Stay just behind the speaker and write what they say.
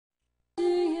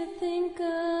think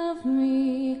of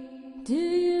me? Do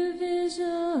you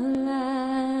visualize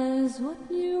what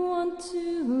you want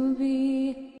to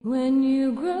be? When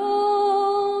you grow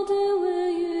older, will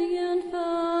you yearn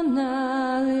for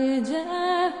knowledge?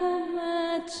 I hope,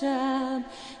 my child,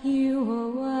 you are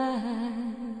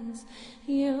wise.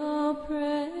 You're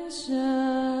precious,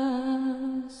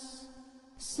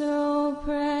 so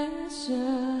precious.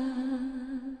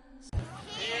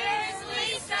 Here's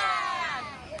Lisa!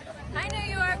 Hi, New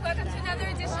York. Welcome to another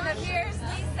edition of Here's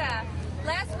Lisa.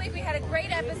 Last week we had a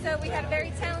great episode. We had a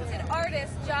very talented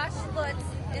artist, Josh Lutz,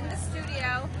 in the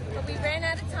studio, but we ran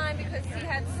out of time because he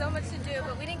had so much to do,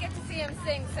 but we didn't get to see him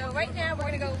sing. So right now we're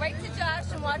going to go right to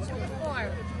Josh and watch him perform.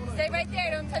 Stay right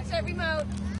there. Don't touch that remote.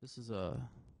 This is a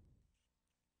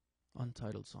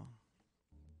untitled song.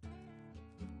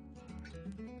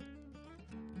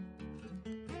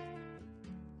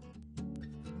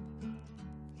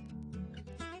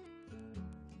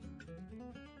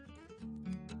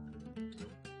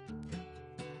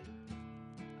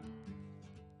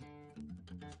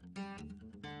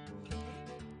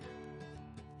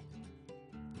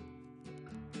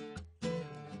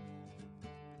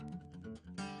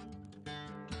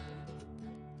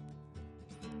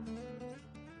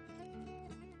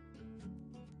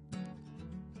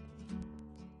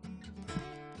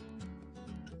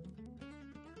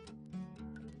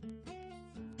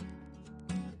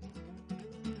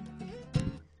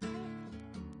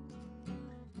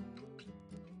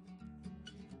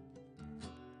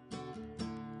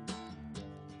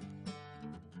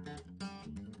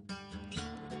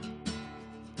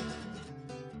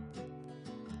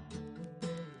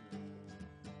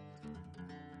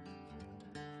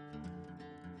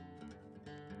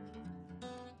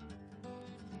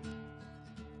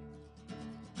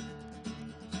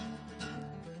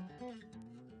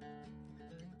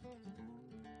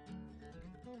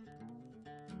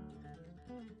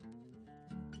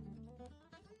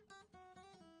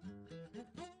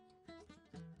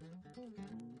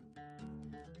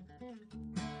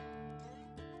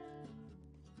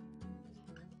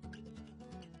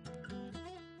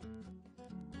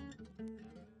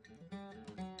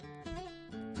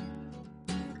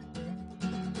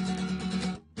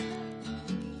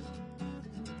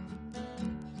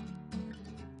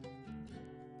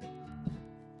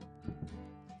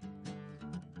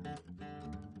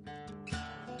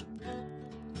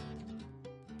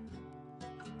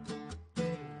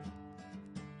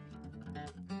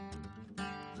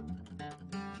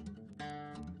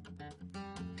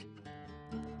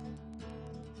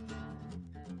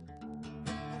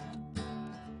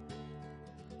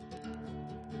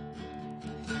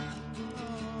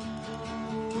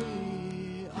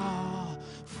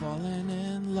 Falling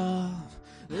in love,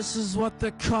 this is what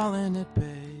they're calling it, baby.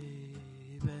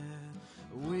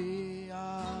 We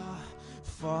are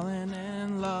falling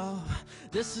in love,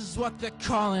 this is what they're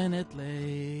calling it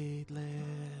lately.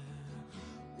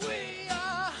 We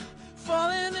are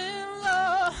falling in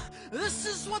love, this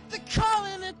is what they're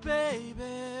calling it, baby.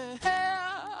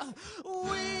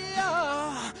 We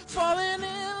are falling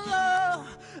in love,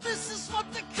 this is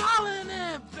what they're calling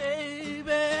it,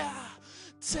 baby.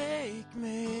 Take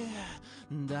me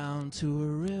down to a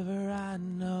river I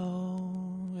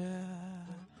know, yeah.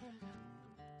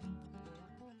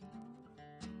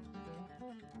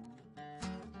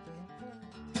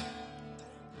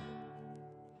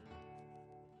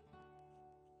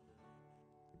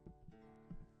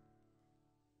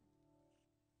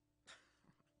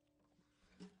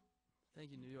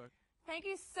 Thank you, New York. Thank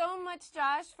you so much,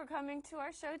 Josh, for coming to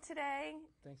our show today.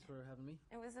 Thanks for having me.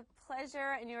 It was a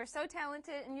pleasure, and you are so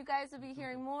talented, and you guys will be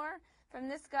hearing more from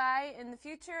this guy in the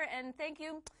future. And thank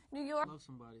you, New York. Love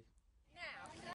somebody.